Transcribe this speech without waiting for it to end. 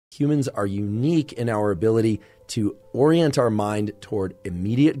Humans are unique in our ability to orient our mind toward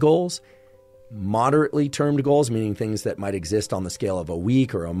immediate goals, moderately termed goals, meaning things that might exist on the scale of a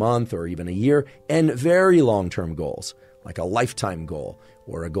week or a month or even a year, and very long-term goals, like a lifetime goal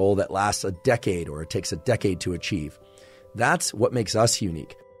or a goal that lasts a decade or it takes a decade to achieve. That's what makes us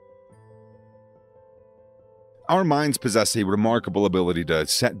unique. Our minds possess a remarkable ability to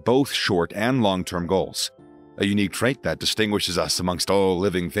set both short and long-term goals, a unique trait that distinguishes us amongst all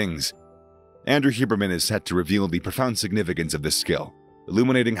living things. Andrew Huberman is set to reveal the profound significance of this skill,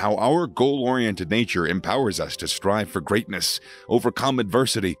 illuminating how our goal-oriented nature empowers us to strive for greatness, overcome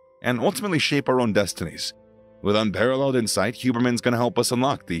adversity, and ultimately shape our own destinies. With unparalleled insight, Huberman's going to help us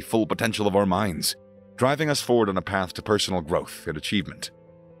unlock the full potential of our minds, driving us forward on a path to personal growth and achievement.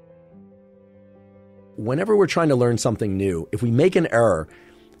 Whenever we're trying to learn something new, if we make an error,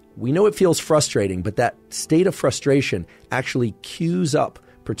 we know it feels frustrating, but that state of frustration actually cues up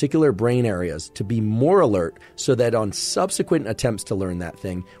particular brain areas to be more alert so that on subsequent attempts to learn that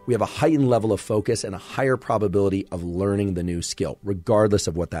thing, we have a heightened level of focus and a higher probability of learning the new skill, regardless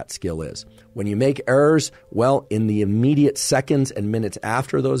of what that skill is. When you make errors, well, in the immediate seconds and minutes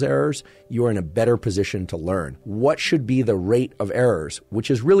after those errors, you are in a better position to learn. What should be the rate of errors, which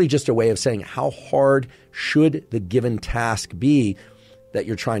is really just a way of saying how hard should the given task be that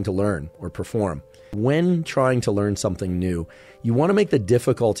you're trying to learn or perform. When trying to learn something new, you want to make the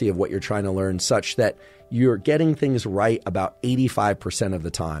difficulty of what you're trying to learn such that you're getting things right about 85% of the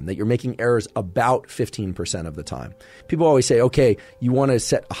time, that you're making errors about 15% of the time. People always say, okay, you want to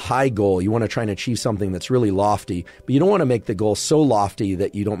set a high goal. You want to try and achieve something that's really lofty, but you don't want to make the goal so lofty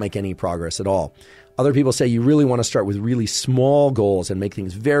that you don't make any progress at all. Other people say you really want to start with really small goals and make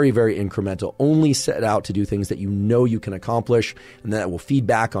things very, very incremental. Only set out to do things that you know you can accomplish, and that will feed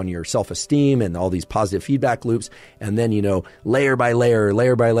back on your self-esteem and all these positive feedback loops. And then, layer by layer,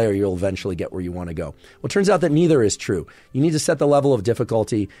 you'll eventually get where you want to go. Well, it turns out that neither is true. You need to set the level of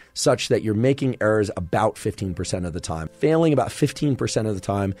difficulty such that you're making errors about 15% of the time. Failing about 15% of the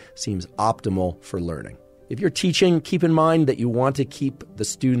time seems optimal for learning. If you're teaching, keep in mind that you want to keep the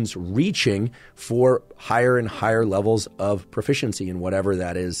students reaching for higher and higher levels of proficiency in whatever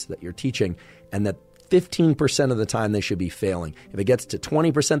that is that you're teaching, and that 15% of the time they should be failing. If it gets to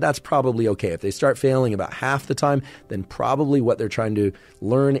 20%, that's probably okay. If they start failing about half the time, then probably what they're trying to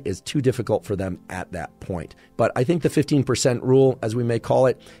learn is too difficult for them at that point. But I think the 15% rule, as we may call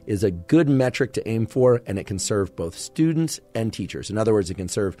it, is a good metric to aim for, and it can serve both students and teachers. In other words, it can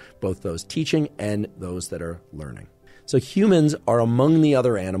serve both those teaching and those that are learning. So humans are among the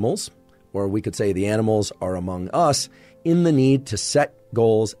other animals, or we could say the animals are among us, in the need to set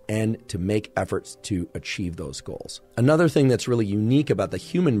goals and to make efforts to achieve those goals. Another thing that's really unique about the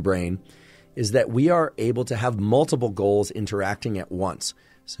human brain is that we are able to have multiple goals interacting at once.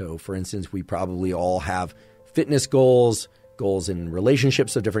 So, for instance, we probably all have fitness goals, goals in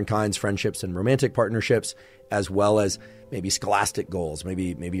relationships of different kinds, friendships and romantic partnerships, as well as maybe scholastic goals.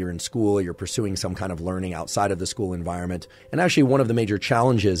 Maybe you're in school, you're pursuing some kind of learning outside of the school environment. And actually, one of the major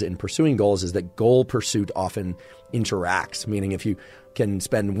challenges in pursuing goals is that goal pursuit often interacts, meaning if you can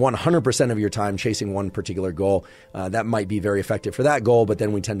spend 100% of your time chasing one particular goal, that might be very effective for that goal, but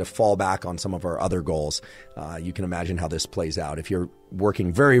then we tend to fall back on some of our other goals. You can imagine how this plays out. If you're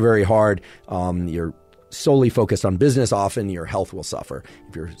working very, very hard, you're solely focused on business, often your health will suffer.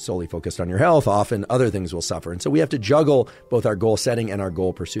 If you're solely focused on your health, often other things will suffer. And so we have to juggle both our goal setting and our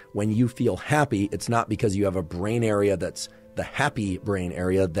goal pursuit. When you feel happy, it's not because you have a brain area that's the happy brain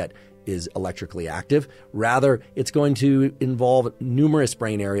area that is electrically active. Rather, it's going to involve numerous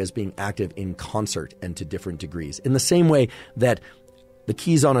brain areas being active in concert and to different degrees. In the same way that the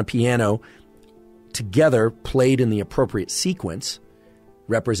keys on a piano together played in the appropriate sequence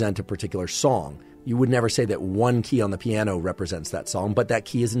represent a particular song. You would never say that one key on the piano represents that song, but that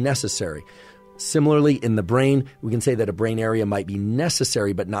key is necessary. Similarly, in the brain, we can say that a brain area might be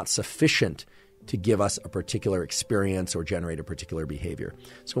necessary but not sufficient to give us a particular experience or generate a particular behavior.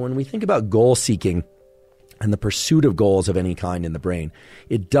 So when we think about goal seeking and the pursuit of goals of any kind in the brain,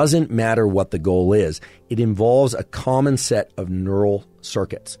 it doesn't matter what the goal is. It involves a common set of neural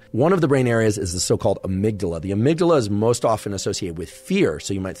circuits. One of the brain areas is the so-called amygdala. The amygdala is most often associated with fear.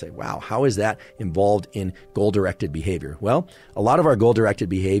 So you might say, wow, how is that involved in goal-directed behavior? Well, a lot of our goal-directed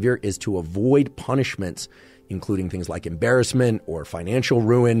behavior is to avoid punishments, including things like embarrassment or financial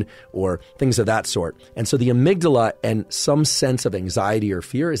ruin or things of that sort. And so the amygdala and some sense of anxiety or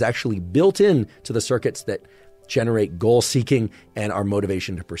fear is actually built in to the circuits that generate goal seeking and our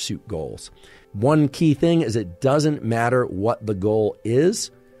motivation to pursue goals. One key thing is it doesn't matter what the goal is,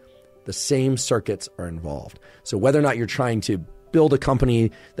 the same circuits are involved. So whether or not you're trying to build a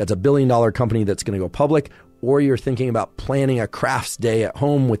company that's $1 billion company that's going to go public, or you're thinking about planning a crafts day at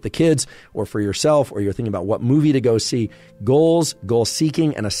home with the kids or for yourself, or you're thinking about what movie to go see. Goals, goal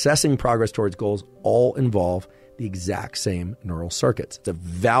seeking, and assessing progress towards goals all involve the exact same neural circuits. The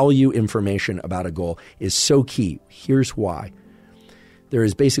value information about a goal is so key. Here's why. There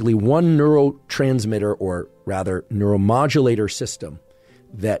is basically one neurotransmitter, or rather neuromodulator system,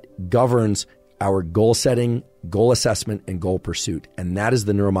 that governs our goal setting, goal assessment, and goal pursuit. And that is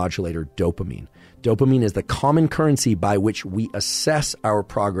the neuromodulator dopamine. Dopamine is the common currency by which we assess our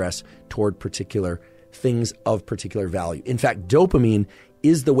progress toward particular things of particular value. In fact, dopamine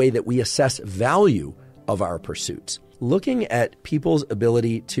is the way that we assess value of our pursuits. Looking at people's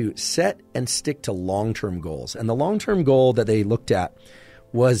ability to set and stick to long-term goals. And the long-term goal that they looked at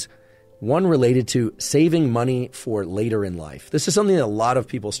was one related to saving money for later in life. This is something that a lot of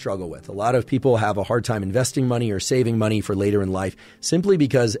people struggle with. A lot of people have a hard time investing money or saving money for later in life, simply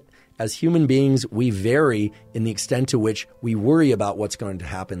because as human beings, we vary in the extent to which we worry about what's going to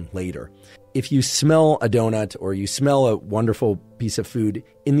happen later. If you smell a donut or you smell a wonderful piece of food,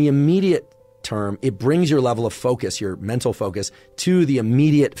 in the immediate term, it brings your level of focus, your mental focus, to the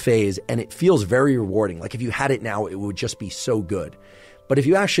immediate phase, and it feels very rewarding. Like if you had it now, it would just be so good. But if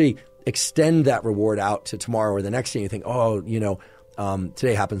you actually extend that reward out to tomorrow or the next day, you think,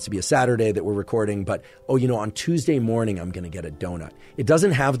 today happens to be a Saturday that we're recording, but on Tuesday morning, I'm going to get a donut. It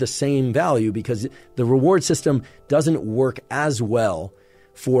doesn't have the same value because the reward system doesn't work as well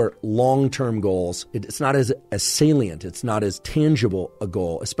for long-term goals. It's not as salient, it's not as tangible a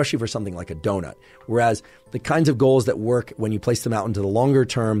goal, especially for something like a donut. Whereas the kinds of goals that work when you place them out into the longer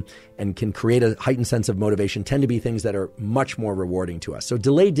term and can create a heightened sense of motivation tend to be things that are much more rewarding to us. So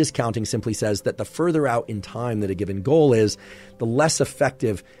delayed discounting simply says that the further out in time that a given goal is, the less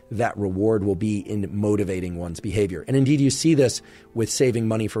effective that reward will be in motivating one's behavior. And indeed, you see this with saving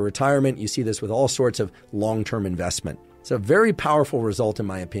money for retirement. You see this with all sorts of long-term investment. It's a very powerful result, in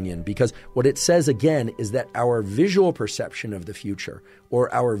my opinion, because what it says again is that our visual perception of the future,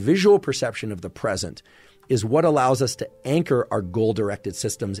 or our visual perception of the present, is what allows us to anchor our goal-directed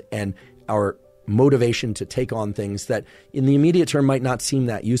systems and our motivation to take on things that in the immediate term might not seem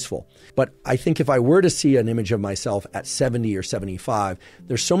that useful. But I think if I were to see an image of myself at 70 or 75,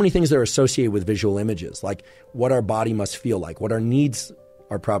 there's so many things that are associated with visual images, like what our body must feel like, what our needs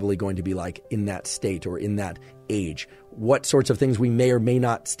are probably going to be like in that state or in that age, what sorts of things we may or may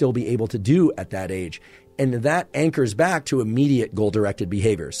not still be able to do at that age. And that anchors back to immediate goal-directed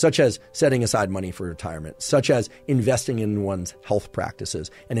behaviors, such as setting aside money for retirement, such as investing in one's health practices.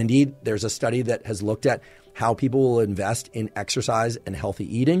 And indeed, there's a study that has looked at how people will invest in exercise and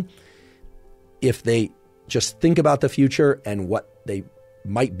healthy eating if they just think about the future and what they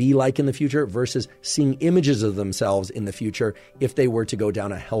might be like in the future versus seeing images of themselves in the future if they were to go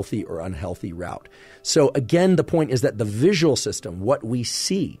down a healthy or unhealthy route. So again, the point is that the visual system, what we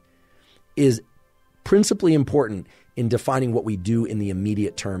see, is principally important in defining what we do in the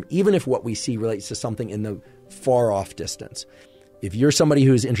immediate term, even if what we see relates to something in the far off distance. If you're somebody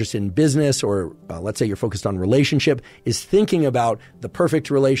who's interested in business, or let's say you're focused on relationship, is thinking about the perfect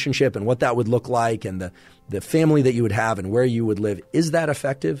relationship and what that would look like and the family that you would have and where you would live, is that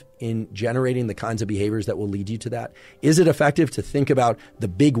effective in generating the kinds of behaviors that will lead you to that? Is it effective to think about the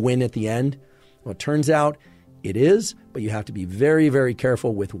big win at the end? Well, it turns out it is, but you have to be very, very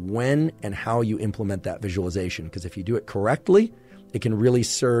careful with when and how you implement that visualization, because if you do it correctly, it can really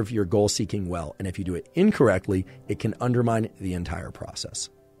serve your goal seeking well. And if you do it incorrectly, it can undermine the entire process.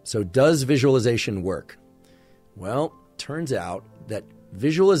 So does visualization work? Well, turns out that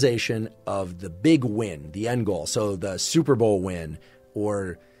visualization of the big win, the end goal, so the Super Bowl win,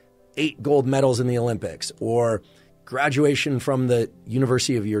 or 8 gold medals in the Olympics, or graduation from the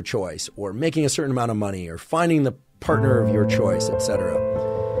university of your choice, or making a certain amount of money, or finding the partner of your choice, etc.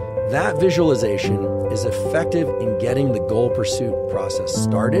 That visualization is effective in getting the goal pursuit process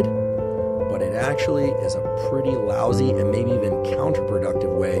started, but it actually is a pretty lousy and maybe even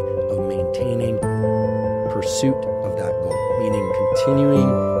counterproductive way of maintaining pursuit of that goal, meaning continuing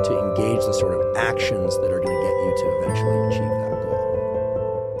to engage the sort of actions that are going to get you to eventually achieve that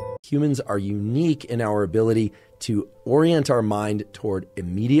goal. Humans are unique in our ability to orient our mind toward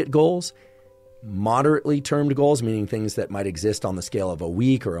immediate goals, moderately termed goals, meaning things that might exist on the scale of a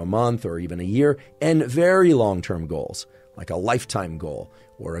week or a month or even a year, and very long-term goals, like a lifetime goal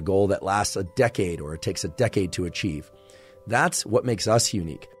or a goal that lasts a decade or it takes a decade to achieve. That's what makes us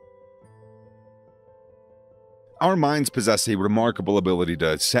unique. Our minds possess a remarkable ability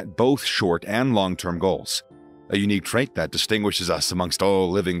to set both short and long-term goals, a unique trait that distinguishes us amongst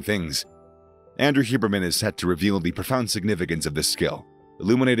all living things. Andrew Huberman is set to reveal the profound significance of this skill,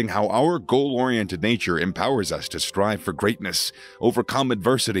 illuminating how our goal-oriented nature empowers us to strive for greatness, overcome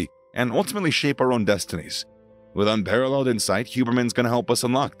adversity, and ultimately shape our own destinies. With unparalleled insight, Huberman's going to help us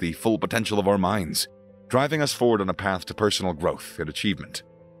unlock the full potential of our minds, driving us forward on a path to personal growth and achievement.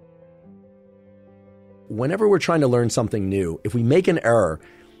 Whenever we're trying to learn something new, if we make an error,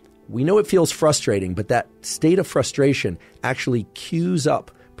 we know it feels frustrating, but that state of frustration actually cues up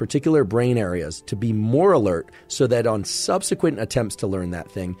particular brain areas to be more alert so that on subsequent attempts to learn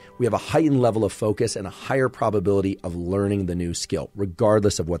that thing, we have a heightened level of focus and a higher probability of learning the new skill,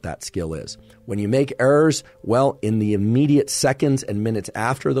 regardless of what that skill is. When you make errors, well, in the immediate seconds and minutes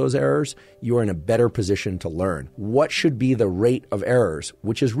after those errors, you are in a better position to learn. What should be the rate of errors,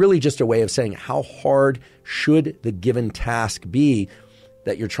 which is really just a way of saying how hard should the given task be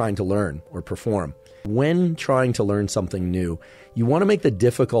that you're trying to learn or perform. When trying to learn something new, you want to make the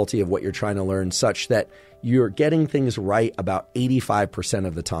difficulty of what you're trying to learn such that you're getting things right about 85%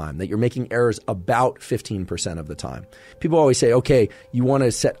 of the time, that you're making errors about 15% of the time. People always say, okay, you want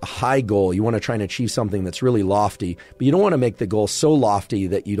to set a high goal. You want to try and achieve something that's really lofty, but you don't want to make the goal so lofty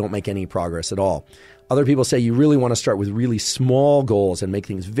that you don't make any progress at all. Other people say you really want to start with really small goals and make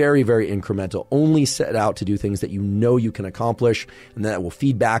things very, very incremental. Only set out to do things that you know you can accomplish, and that will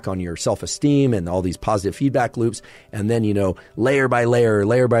feed back on your self-esteem and all these positive feedback loops. And then, layer by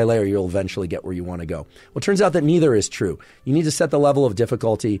layer, you'll eventually get where you want to go. Well, it turns out that neither is true. You need to set the level of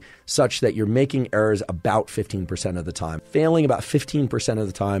difficulty such that you're making errors about 15% of the time. Failing about 15% of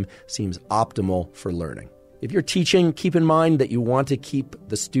the time seems optimal for learning. If you're teaching, keep in mind that you want to keep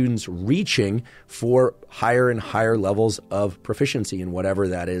the students reaching for higher and higher levels of proficiency in whatever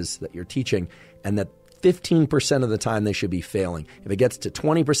that is that you're teaching, and that 15% of the time they should be failing. If it gets to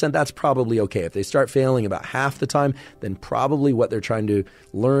 20%, that's probably okay. If they start failing about half the time, then probably what they're trying to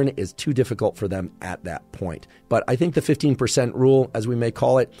learn is too difficult for them at that point. But I think the 15% rule, as we may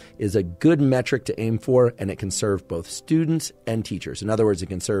call it, is a good metric to aim for, and it can serve both students and teachers. In other words, it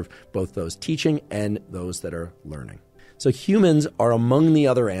can serve both those teaching and those that are learning. So humans are among the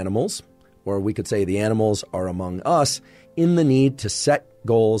other animals, or we could say the animals are among us, in the need to set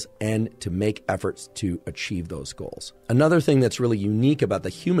goals and to make efforts to achieve those goals. Another thing that's really unique about the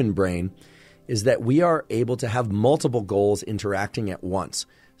human brain is that we are able to have multiple goals interacting at once.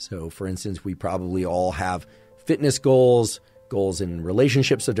 So, for instance, we probably all have fitness goals, goals in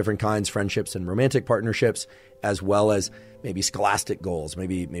relationships of different kinds, friendships and romantic partnerships, as well as maybe scholastic goals.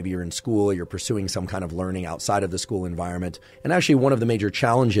 Maybe you're in school, you're pursuing some kind of learning outside of the school environment. And actually, one of the major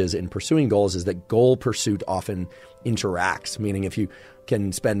challenges in pursuing goals is that goal pursuit often interacts, meaning if you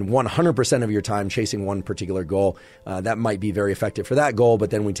can spend 100% of your time chasing one particular goal, that might be very effective for that goal, but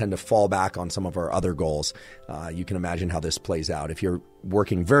then we tend to fall back on some of our other goals. You can imagine how this plays out. If you're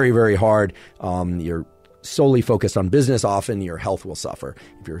working very, very hard, you're solely focused on business, often your health will suffer.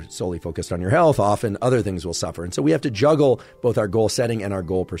 If you're solely focused on your health, often other things will suffer. And so we have to juggle both our goal setting and our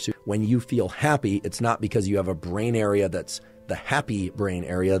goal pursuit. When you feel happy, it's not because you have a brain area that's the happy brain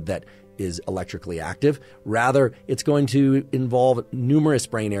area that is electrically active. Rather, it's going to involve numerous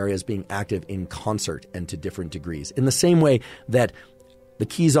brain areas being active in concert and to different degrees. In the same way that the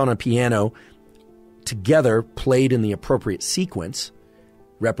keys on a piano together played in the appropriate sequence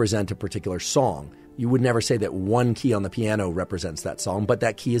represent a particular song. You would never say that one key on the piano represents that song, but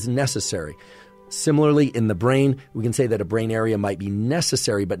that key is necessary. Similarly, in the brain, we can say that a brain area might be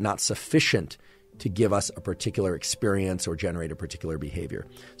necessary but not sufficient to give us a particular experience or generate a particular behavior.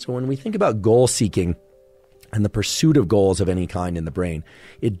 So when we think about goal seeking and the pursuit of goals of any kind in the brain,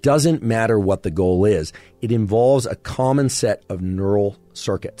 it doesn't matter what the goal is. It involves a common set of neural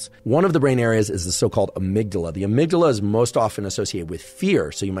circuits. One of the brain areas is the so-called amygdala. The amygdala is most often associated with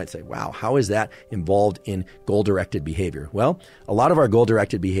fear. So you might say, wow, how is that involved in goal-directed behavior? Well, a lot of our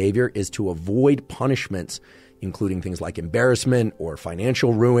goal-directed behavior is to avoid punishments, including things like embarrassment or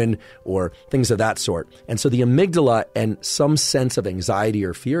financial ruin or things of that sort. And so the amygdala and some sense of anxiety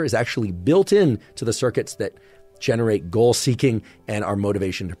or fear is actually built in to the circuits that generate goal seeking and our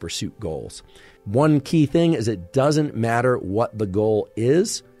motivation to pursue goals. One key thing is it doesn't matter what the goal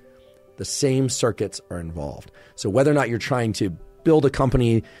is, the same circuits are involved. So whether or not you're trying to build a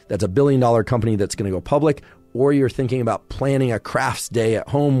company that's $1 billion company that's going to go public, or you're thinking about planning a crafts day at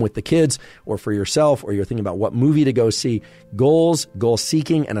home with the kids or for yourself, or you're thinking about what movie to go see, goals, goal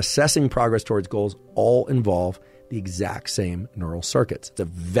seeking, and assessing progress towards goals all involve the exact same neural circuits. The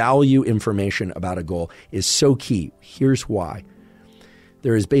value information about a goal is so key. Here's why.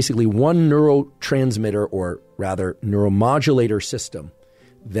 There is basically one neurotransmitter, or rather neuromodulator system,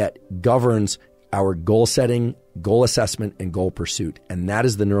 that governs our goal setting, goal assessment, and goal pursuit. And that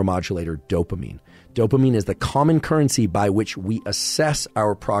is the neuromodulator dopamine. Dopamine is the common currency by which we assess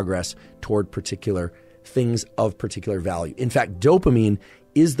our progress toward particular things of particular value. In fact, dopamine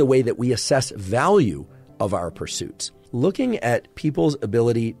is the way that we assess value of our pursuits. Looking at people's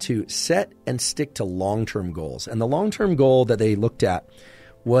ability to set and stick to long-term goals. And the long-term goal that they looked at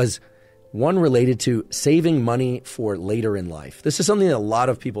was one related to saving money for later in life. This is something that a lot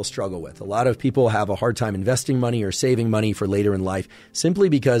of people struggle with. A lot of people have a hard time investing money or saving money for later in life simply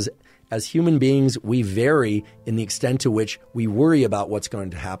because as human beings, we vary in the extent to which we worry about what's going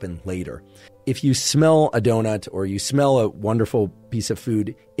to happen later. If you smell a donut or you smell a wonderful piece of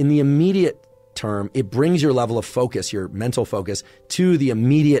food, in the immediate term, it brings your level of focus, your mental focus, to the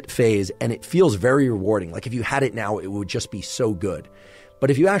immediate phase, and it feels very rewarding. Like if you had it now, it would just be so good. But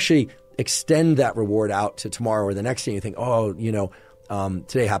if you actually extend that reward out to tomorrow or the next day, you think,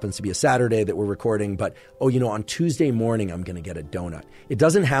 today happens to be a Saturday that we're recording, but on Tuesday morning, I'm going to get a donut. It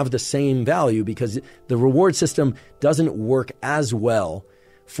doesn't have the same value because the reward system doesn't work as well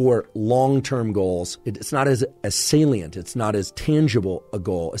for long-term goals. It's not as salient, it's not as tangible a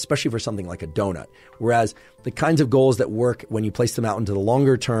goal, especially for something like a donut. Whereas the kinds of goals that work when you place them out into the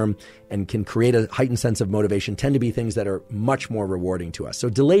longer term and can create a heightened sense of motivation tend to be things that are much more rewarding to us. So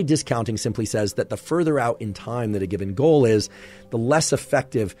delayed discounting simply says that the further out in time that a given goal is, the less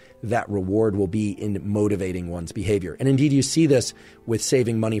effective that reward will be in motivating one's behavior. And indeed, you see this with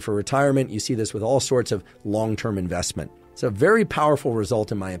saving money for retirement. You see this with all sorts of long-term investment. It's a very powerful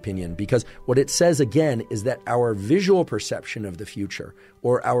result, in my opinion, because what it says again is that our visual perception of the future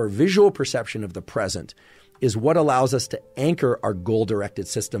or our visual perception of the present is what allows us to anchor our goal-directed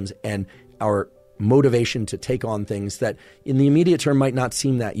systems and our motivation to take on things that in the immediate term might not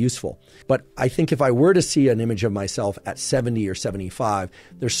seem that useful. But I think if I were to see an image of myself at 70 or 75,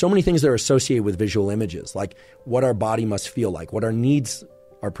 there's so many things that are associated with visual images, like what our body must feel like, what our needs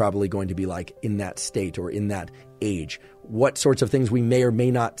are probably going to be like in that state or in that age, what sorts of things we may or may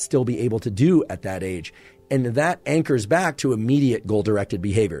not still be able to do at that age. And that anchors back to immediate goal-directed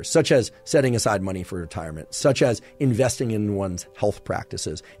behaviors, such as setting aside money for retirement, such as investing in one's health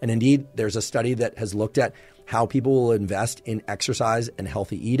practices. And indeed, there's a study that has looked at how people will invest in exercise and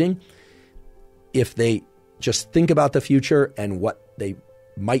healthy eating if they just think about the future and what they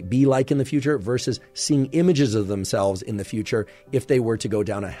might be like in the future versus seeing images of themselves in the future if they were to go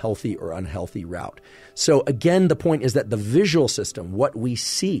down a healthy or unhealthy route. So again, the point is that the visual system, what we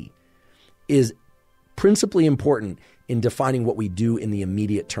see, is principally important in defining what we do in the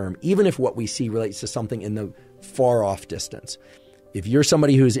immediate term, even if what we see relates to something in the far off distance. If you're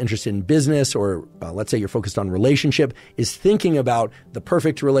somebody who's interested in business or let's say you're focused on relationship, is thinking about the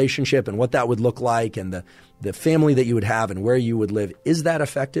perfect relationship and what that would look like and the family that you would have and where you would live, is that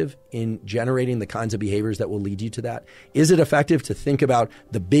effective in generating the kinds of behaviors that will lead you to that? Is it effective to think about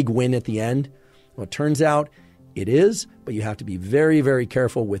the big win at the end? Well, it turns out it is, but you have to be very, very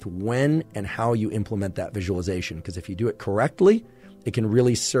careful with when and how you implement that visualization, because if you do it correctly, it can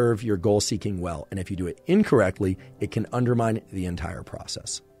really serve your goal seeking well. And if you do it incorrectly, it can undermine the entire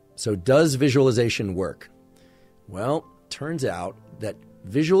process. So does visualization work? Well, turns out that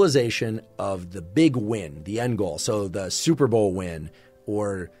visualization of the big win, the end goal, so the Super Bowl win,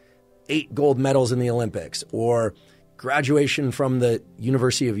 or 8 gold medals in the Olympics, or graduation from the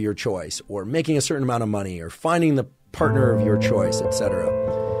university of your choice, or making a certain amount of money, or finding the partner of your choice, etc.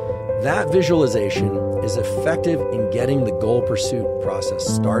 That visualization is effective in getting the goal pursuit process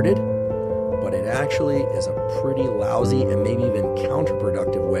started, but it actually is a pretty lousy and maybe even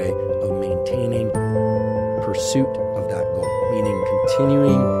counterproductive way of maintaining pursuit of that goal, meaning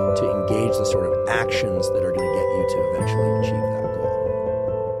continuing to engage the sort of actions that are going to get you to eventually achieve